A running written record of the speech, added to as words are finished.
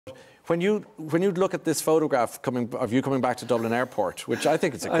When you look at this photograph of you coming back to Dublin Airport, which I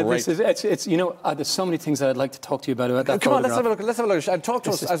think it's a great... It's you know, there's so many things that I'd like to talk to you about that Come on, photograph. let's have a look. And talk to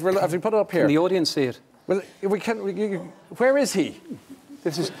us as we put it up here. Can the audience see it? Well, where is he?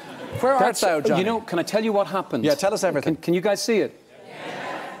 Where art thou, Johnny? You know, can I tell you what happened? Yeah, tell us everything. Can you guys see it? Yeah.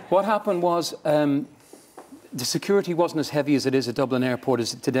 What happened was the security wasn't as heavy as it is at Dublin Airport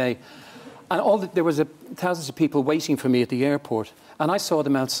as today. And there was thousands of people waiting for me at the airport. And I saw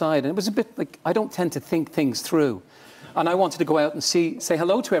them outside. And it was a bit like, I don't tend to think things through. And I wanted to go out and say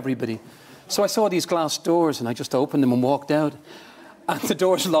hello to everybody. So I saw these glass doors and I just opened them and walked out. And the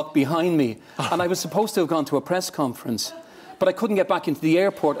doors locked behind me. And I was supposed to have gone to a press conference. But I couldn't get back into the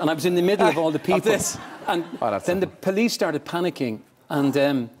airport. And I was in the middle of all the people. And then the police started panicking. And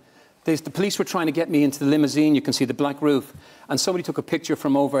the police were trying to get me into the limousine. You can see the black roof. And somebody took a picture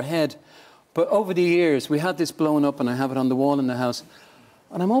from overhead. But over the years, we had this blown up, and I have it on the wall in the house.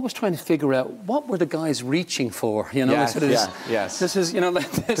 And I'm always trying to figure out, what were the guys reaching for? You know, yes, yes. This is, you know,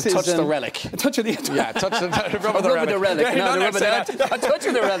 this to touch the relic. Touch of the... Yeah, touch the rub of the relic. Touch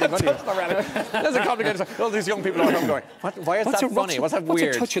of the relic. Touch the relic. That's a complicated... All these young people are going, why is that funny? What's that weird?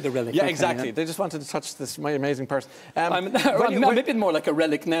 What's a touch of the relic? Yeah, exactly. They just wanted to touch this amazing person. I'm maybe more like a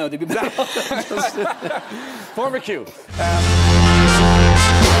relic now. Former Q.